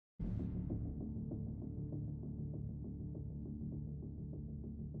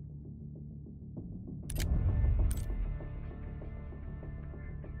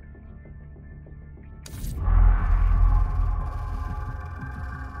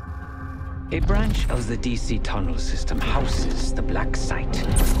A branch of the DC tunnel system houses the Black Site,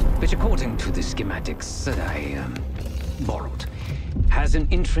 which according to the schematics that I borrowed, has an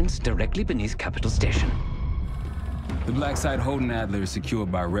entrance directly beneath Capital Station. The Black Site holding Adler is secured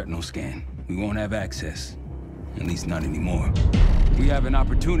by retinal scan. We won't have access. At least not anymore. We have an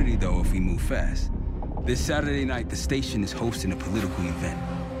opportunity, though, if we move fast. This Saturday night, the station is hosting a political event.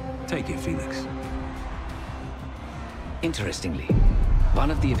 Take it, Felix. Interestingly, one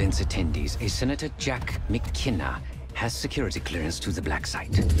of the event's attendees, a Senator Jack McKenna, has security clearance to the Black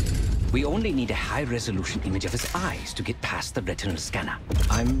Site. We only need a high-resolution image of his eyes to get past the retinal scanner.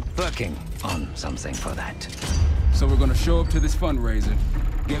 I'm working on something for that. So we're gonna show up to this fundraiser,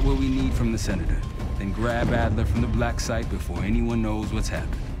 get what we need from the Senator, then grab Adler from the Black Site before anyone knows what's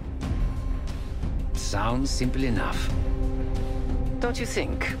happened. Sounds simple enough. Don't you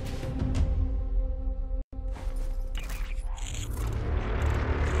think?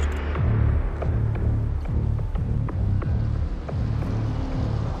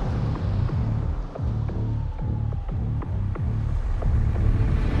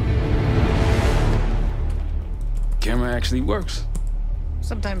 Camera actually works.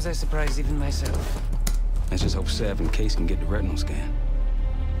 Sometimes I surprise even myself. Let's just hope Sev and Case can get the retinal scan.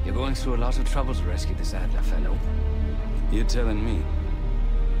 You're going through a lot of trouble to rescue this Adler fellow. You're telling me.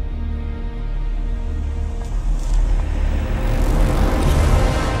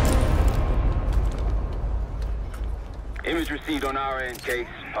 Image received on our end, Case.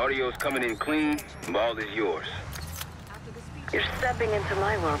 Audio's coming in clean. Ball is yours. You're stepping into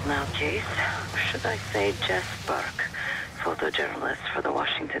my world now, Case. Should I say Jess Burke, photojournalist for the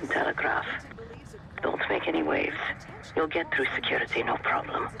Washington Telegraph. Don't make any waves. You'll get through security, no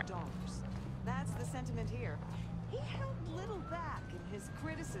problem. That's the sentiment here. He held little back in his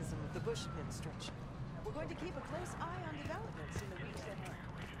criticism of the Bush administration. We're going to keep a close eye on developments in the weeks ahead.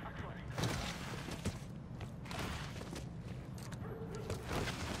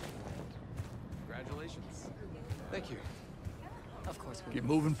 Congratulations. Thank you. Of course, we Keep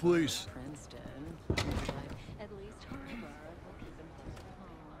moving, please. Princeton. At least Harvard will keep him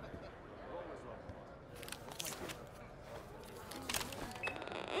close to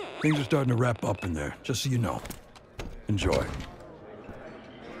home. Things are starting to wrap up in there, just so you know. Enjoy.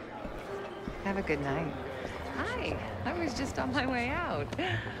 Have a good night. Hi, I was just on my way out.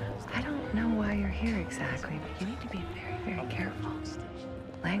 I don't know why you're here exactly, but you need to be very, very careful.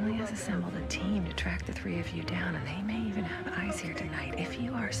 Langley has assembled a team to track the three of you down, and they may even have eyes here tonight. If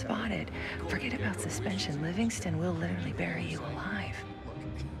you are spotted, forget about suspension. Livingston will literally bury you alive.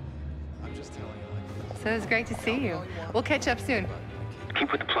 So it was great to see you. We'll catch up soon.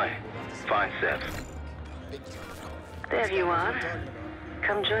 Keep with the plan. Find Sev. There you are.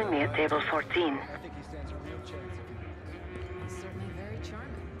 Come join me at table 14. Certainly very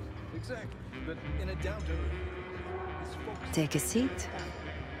charming. Exactly, but in a down-to-earth. Take a seat.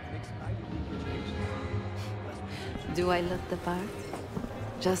 Do I look the part?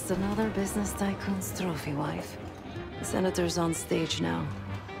 Just another business tycoon's trophy wife. The senator's on stage now.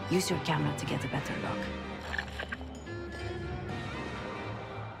 Use your camera to get a better look.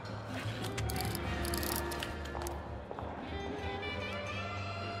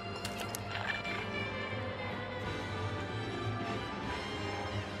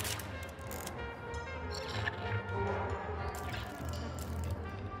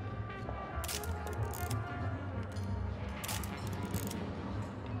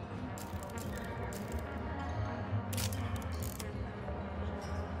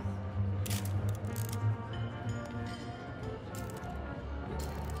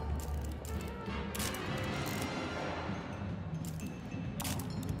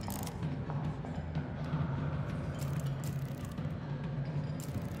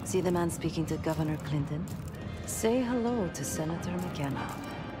 See the man speaking to Governor Clinton? Say hello to Senator McKenna.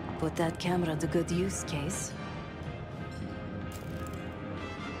 Put that camera to good use, Case.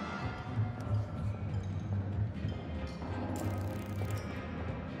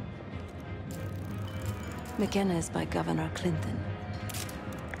 McKenna is by Governor Clinton.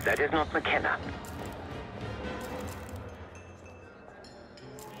 That is not McKenna.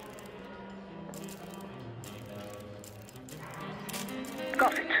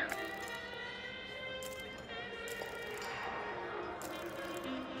 Got it.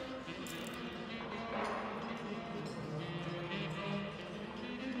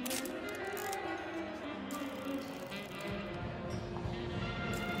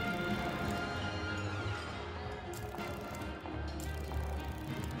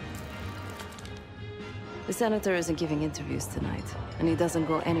 The senator isn't giving interviews tonight, and he doesn't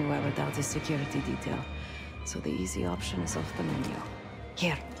go anywhere without his security detail. So the easy option is off the menu.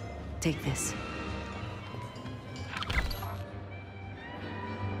 Here, Take this.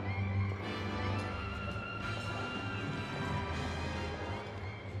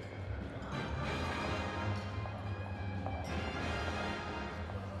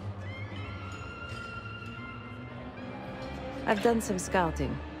 I've done some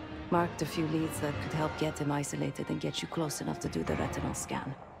scouting. Marked a few leads that could help get him isolated and get you close enough to do the retinal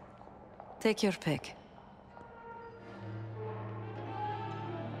scan. Take your pick.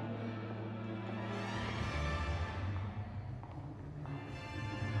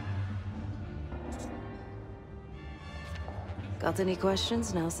 Got any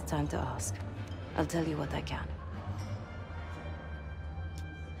questions? Now's the time to ask. I'll tell you what I can.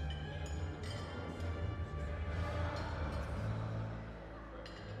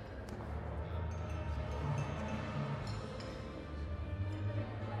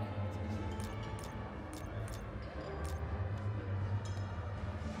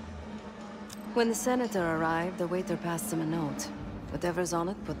 When the senator arrived, the waiter passed him a note. Whatever's on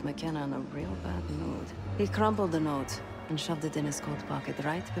it put McKenna in a real bad mood. He crumpled the note and shoved it in his coat pocket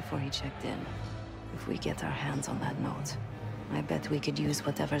right before he checked in. If we get our hands on that note, I bet we could use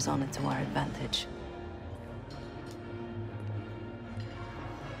whatever's on it to our advantage.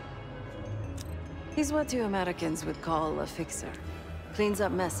 He's what you Americans would call a fixer. Cleans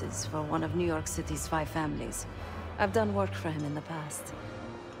up messes for one of New York City's 5 families. I've done work for him in the past.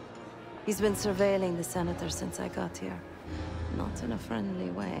 He's been surveilling the senator since I got here. Not in a friendly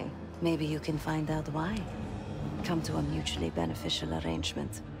way. Maybe you can find out why. Come to a mutually beneficial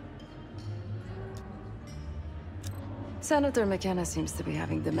arrangement. Senator McKenna seems to be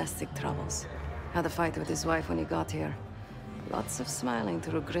having domestic troubles. Had a fight with his wife when he got here. Lots of smiling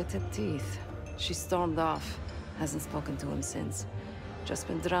through gritted teeth. She stormed off. Hasn't spoken to him since. Just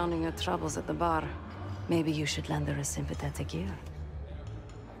been drowning her troubles at the bar. Maybe you should lend her a sympathetic ear.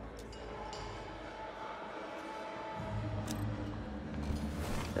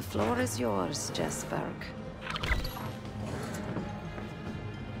 The floor is yours, Jess Burke.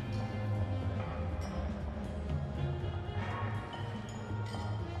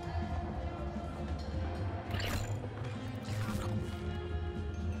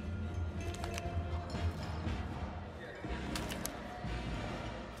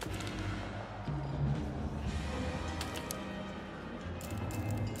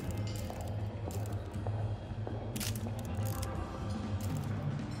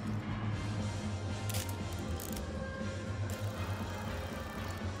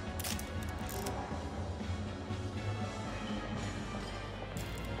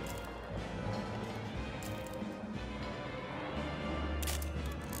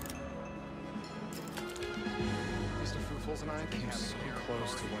 And I came so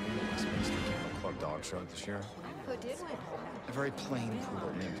close to winning the Westminster Kennel Club dog show this year. Who did win? A very plain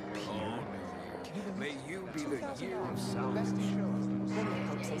poodle named Peter. May you be the year of sound. Wouldn't they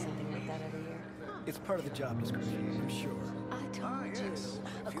hope say something like that every year? It's part of the job description, I'm sure. I told you.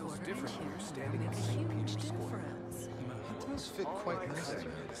 It feels different when you're standing in St. Peter's Square. It does fit quite nicely.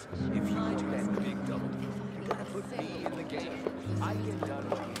 If you do that big double, you gotta put me in the game. I get done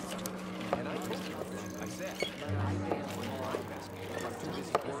with these two. And I told you, I said, I dance with my basketball. I'm too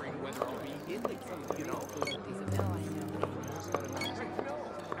busy worrying whether I'll be in the game, you know?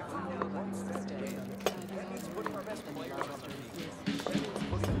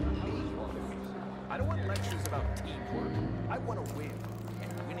 I don't want lectures about teamwork. I want to win.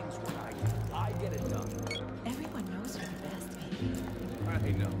 And winning's what I do. I get it done. Everyone knows you're the best, baby.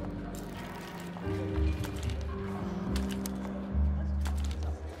 I know.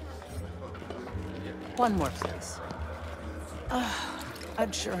 One more, please. A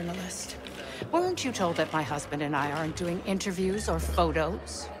journalist. Weren't you told that my husband and I aren't doing interviews or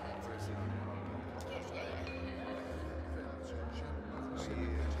photos?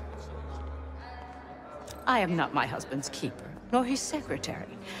 I am not my husband's keeper, nor his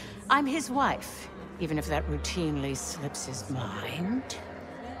secretary. I'm his wife, even if that routinely slips his mind.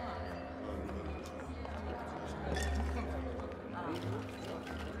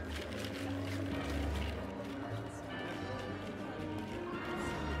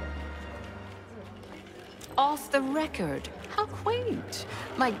 Off the record. How quaint.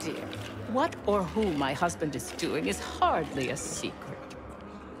 My dear, what or who my husband is doing is hardly a secret.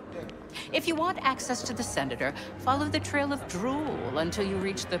 If you want access to the senator, follow the trail of drool until you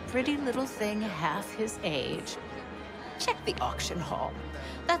reach the pretty little thing half his age. Check the auction hall.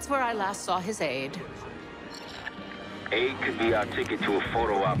 That's where I last saw his aide. Aide could be our ticket to a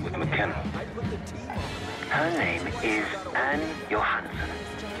photo op with McKenna. Her name is Anne Johansson.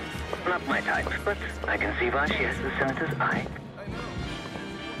 Not my type, but I can see why she has the senator's eye.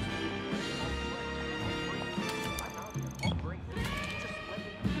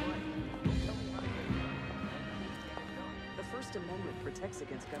 case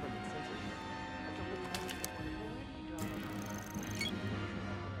against government censorship.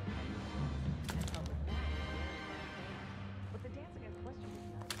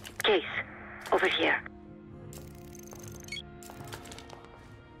 Case, over here.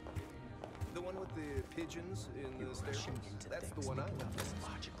 The one with the pigeons in the station? That's the one I love.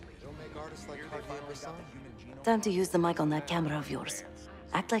 Logically. Don't make artists like Javier Bassan. Time to use the mic on that camera of yours.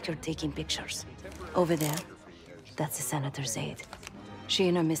 Act like you're taking pictures. Over there, that's the senator's aide. She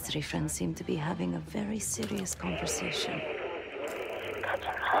and her mystery friend seem to be having a very serious conversation.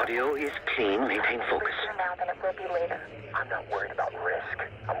 Audio is clean. Maintain focus. Now than it will be later. I'm not worried about risk.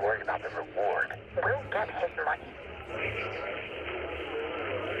 I'm worried about the reward. We'll get his money.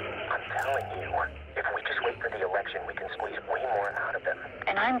 I'm telling you, if we just wait for the election, we can squeeze way more out of them.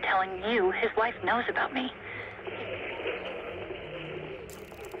 And I'm telling you, his wife knows about me.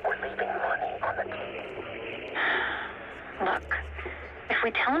 We're leaving money on the table. Look, if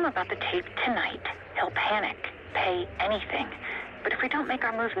we tell him about the tape tonight, he'll panic, pay anything. But if we don't make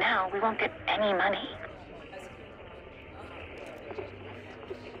our move now, we won't get any money.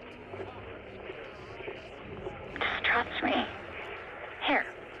 Just trust me. Here,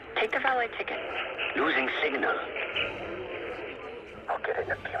 take the valet ticket. Losing signal. I'll get it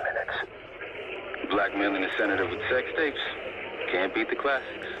in a few minutes. Blackmailing a senator with sex tapes. Can't beat the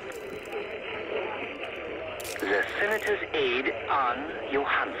classics. The senator's aide, Ann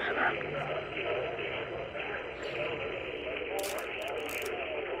Johansson.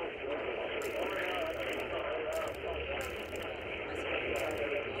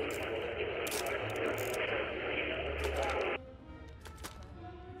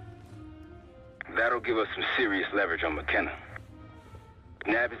 That'll give us some serious leverage on McKenna.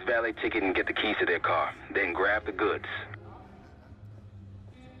 Nab his valet ticket and get the keys to their car. Then grab the goods.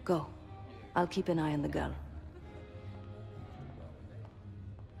 Go. I'll keep an eye on the girl.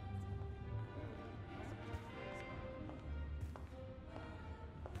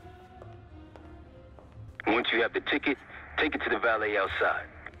 Once you have the ticket, take it to the valet outside.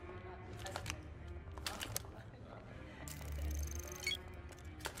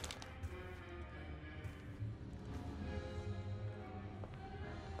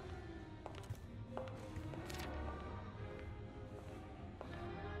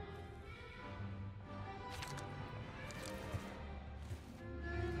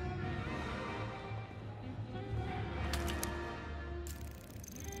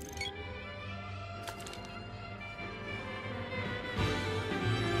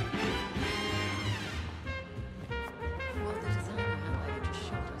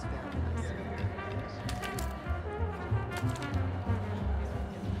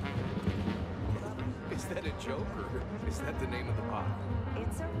 Is that a joke, or is that the name of the pie?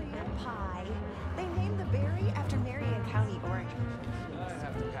 It's a real pie. They named the berry after Marion County, Oregon. I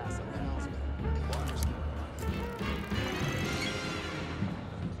have to pass on that.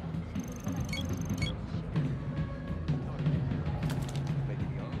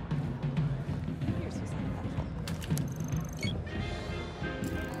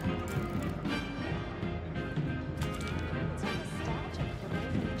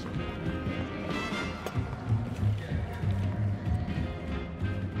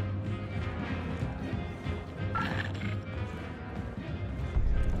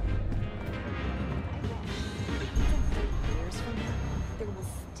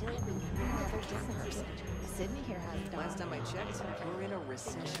 Sydney here has last time I checked, we're in a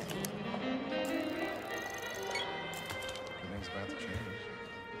recession. Everything's about to change.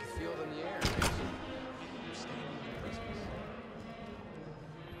 You can feel it in the air. We're staying on Christmas.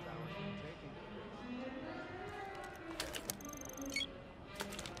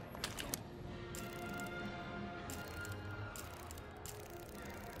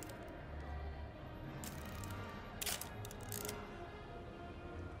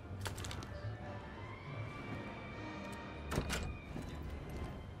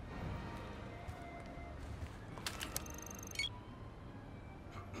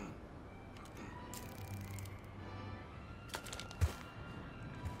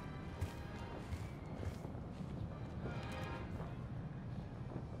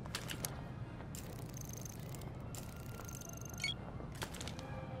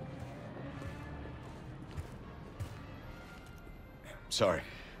 Sorry.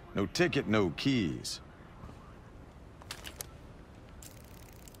 No ticket, no keys.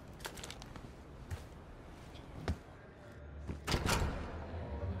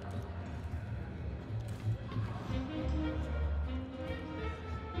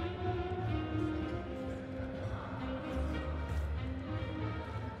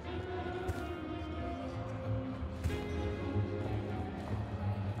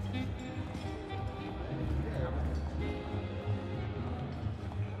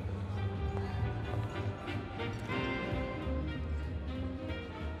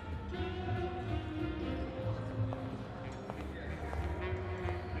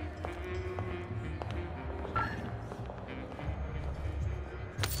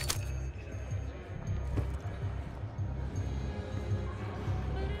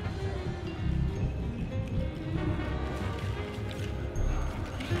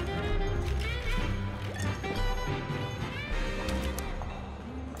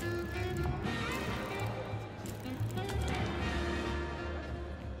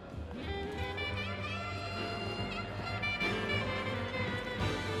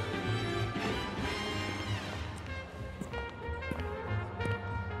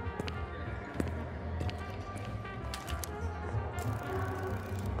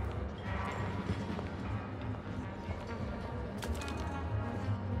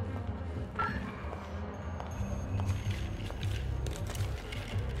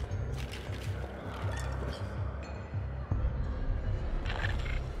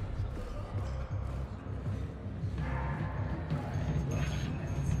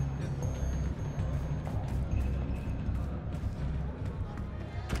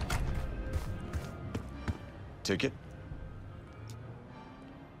 ticket?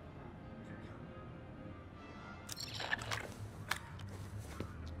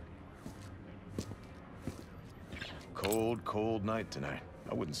 Cold, cold night tonight.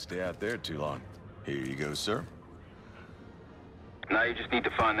 I wouldn't stay out there too long. Here you go, sir. Now you just need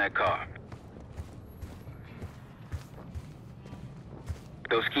to find that car.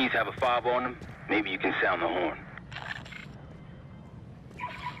 Those keys have a fob on them. Maybe you can sound the horn.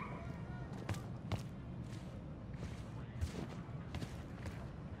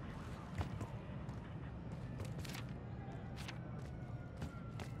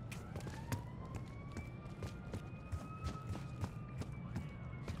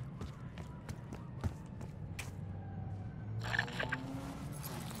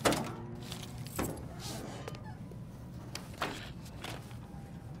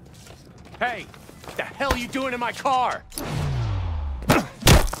 Hey, what the hell are you doing in my car?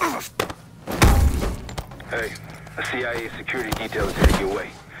 Hey, a CIA security detail is headed your way.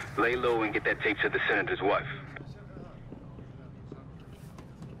 Lay low and get that tape to the senator's wife.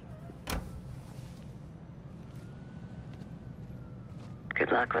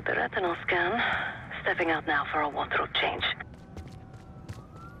 Good luck with the retinal scan. Stepping out now for a wardrobe change.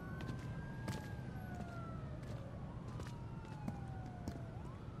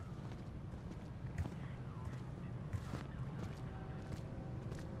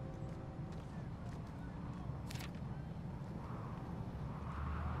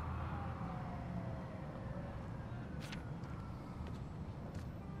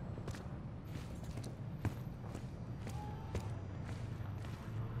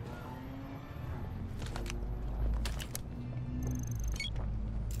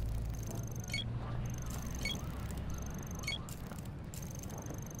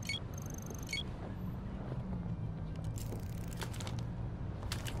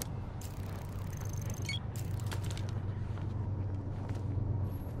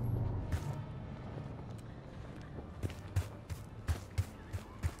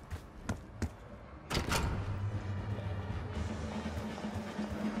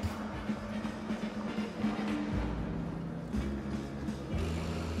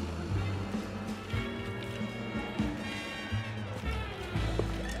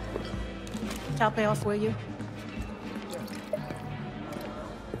 Top me off, will you?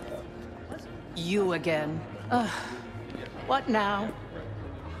 You again. What now?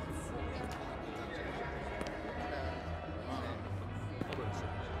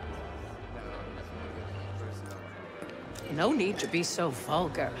 No need to be so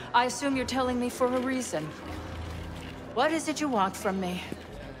vulgar. I assume you're telling me for a reason. What is it you want from me?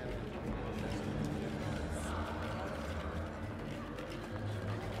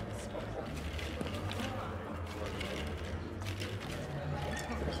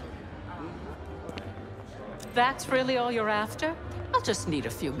 That's really all you're after? I'll just need a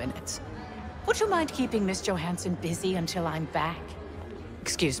few minutes. Would you mind keeping Miss Johansson busy until I'm back?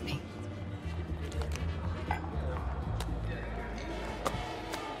 Excuse me.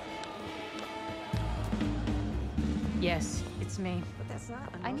 Yes, it's me. But that's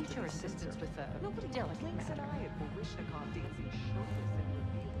not I need your assistance with a Nobody delicate blinks an matter. eye at Baryshnikov dancing shirtless in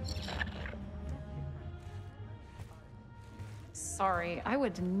reveals. Sorry, I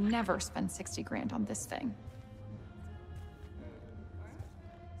would never spend 60 grand on this thing.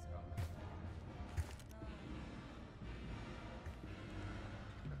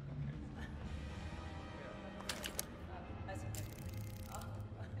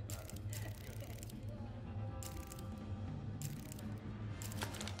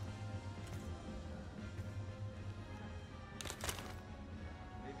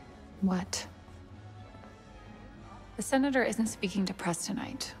 What? The senator isn't speaking to press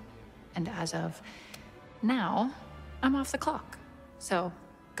tonight. And as of now, I'm off the clock. So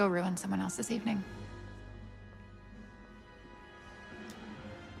go ruin someone else's evening.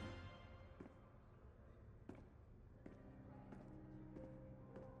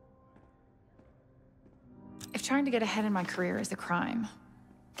 If trying to get ahead in my career is a crime,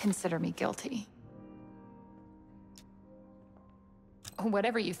 consider me guilty.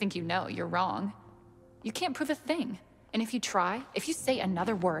 Whatever you think you know, you're wrong. You can't prove a thing. And if you try, if you say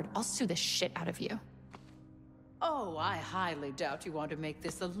another word, I'll sue the shit out of you. Oh, I highly doubt you want to make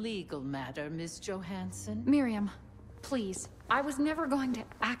this a legal matter, Miss Johansson. Miriam, please. I was never going to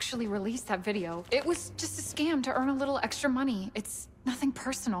actually release that video. It was just a scam to earn a little extra money. It's nothing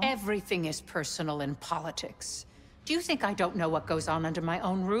personal. Everything is personal in politics. Do you think I don't know what goes on under my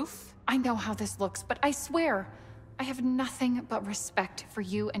own roof? I know how this looks, but I swear, I have nothing but respect for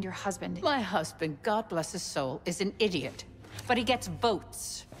you and your husband. My husband, God bless his soul, is an idiot. But he gets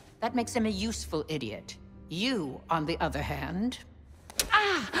votes. That makes him a useful idiot. You, on the other hand...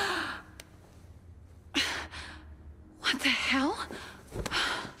 Ah! What the hell?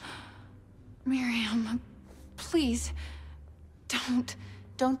 Miriam, please, don't.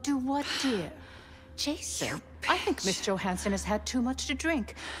 Don't do what, dear? Jason, I think Miss Johansson has had too much to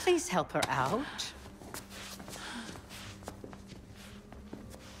drink. Please help her out.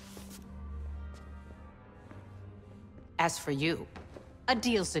 As for you, a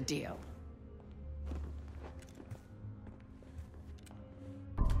deal's a deal.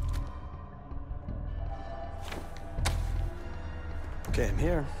 Okay, I'm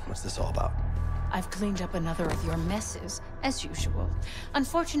here. What's this all about? I've cleaned up another of your messes, as usual.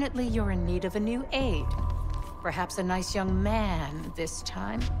 Unfortunately, you're in need of a new aide. Perhaps a nice young man this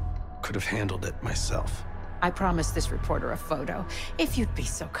time. Could have handled it myself. I promised this reporter a photo, if you'd be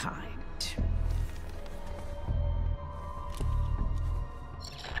so kind.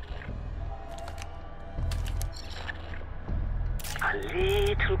 A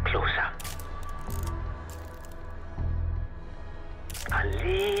little closer. A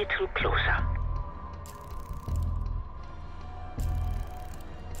little closer.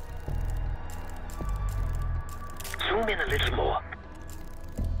 Zoom in a little more.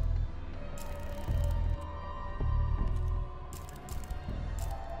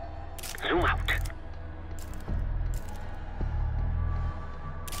 Zoom out.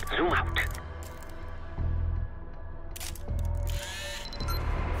 Zoom out.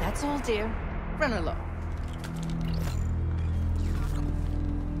 That's all, dear. Run along.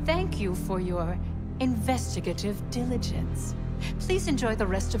 Thank you for your investigative diligence. Please enjoy the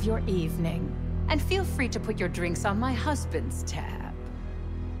rest of your evening. And feel free to put your drinks on my husband's tab.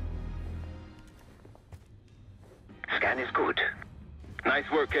 Scan is good. Nice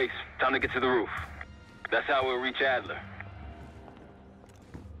work, Case. Time to get to the roof. That's how we'll reach Adler.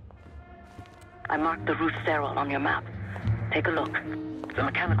 I marked the roof stairwell on your map. Take a look. The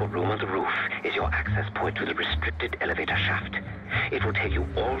mechanical room on the roof is your access point to the restricted elevator shaft. It will take you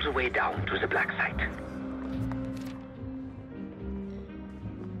all the way down to the black site.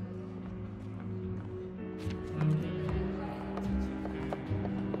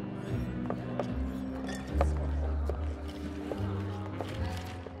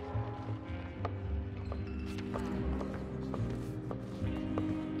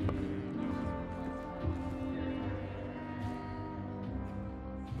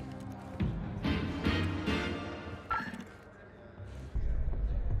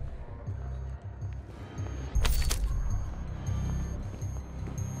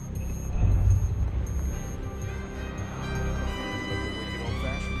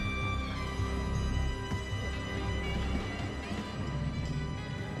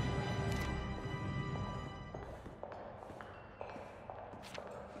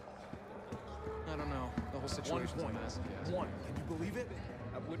 I don't know. The whole situation's a mess. One. Can you believe it?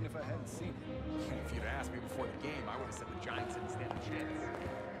 I wouldn't if I hadn't seen it. If you'd asked me before the game, I would have said the Giants didn't stand a chance.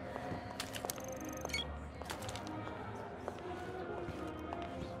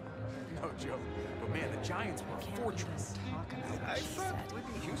 No joke. But man, the Giants were a fortress. I thought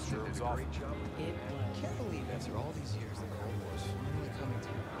Whitney Houston did a great job. I can't believe after all these years the Cold War's finally coming to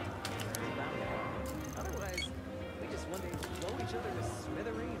an end. Otherwise, we just one day blow each other to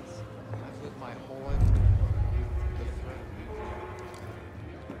smithereens. I've lived my whole life with the threat.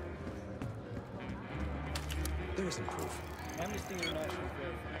 There isn't proof. Amnesty International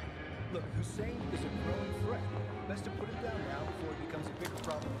verified. Look, Hussein is a growing threat. Best to put it down now before it becomes a bigger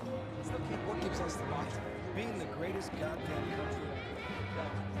problem. Still, what gives us the option? Being the greatest goddamn country on earth.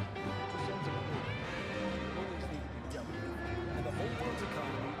 Hussein's a fool. Bullies need to be dealt with. And the whole world's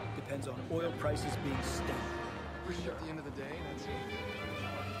economy depends on oil prices being stable. Pretty at the end of the day, that's it.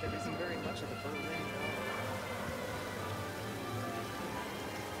 There isn't very much of the Berlin now.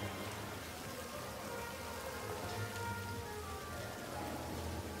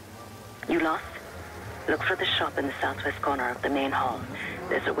 You lost? Look for the shop in the southwest corner of the main hall.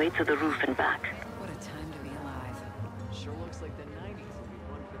 There's a way to the roof and back. What a time to be alive. Sure looks like the 90s will be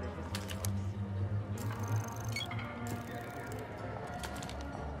one for the history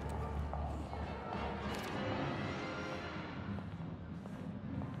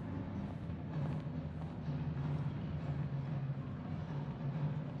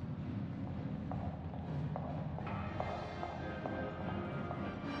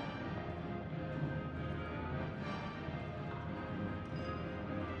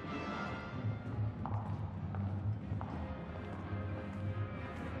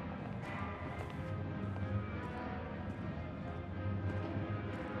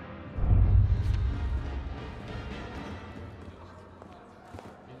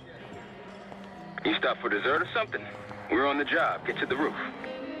You stopped for dessert or something? We're on the job. Get to the roof.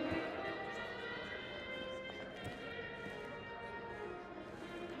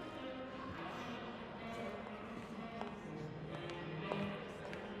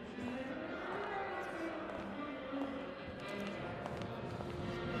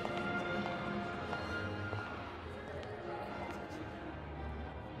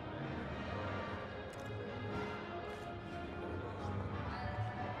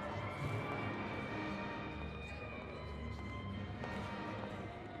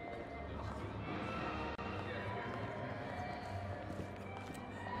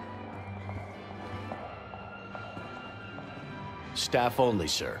 Staff only,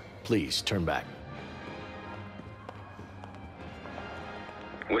 sir. Please, turn back.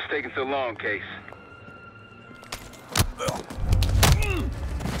 What's taking so long, Case?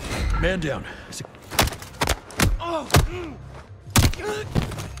 Man down.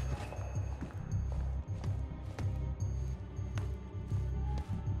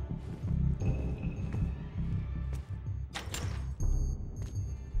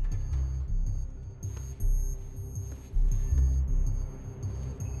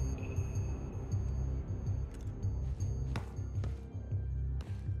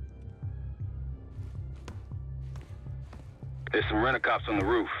 There's some rent-a-cops on the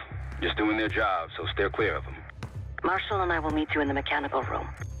roof. Just doing their job, so steer clear of them. Marshall and I will meet you in the mechanical room.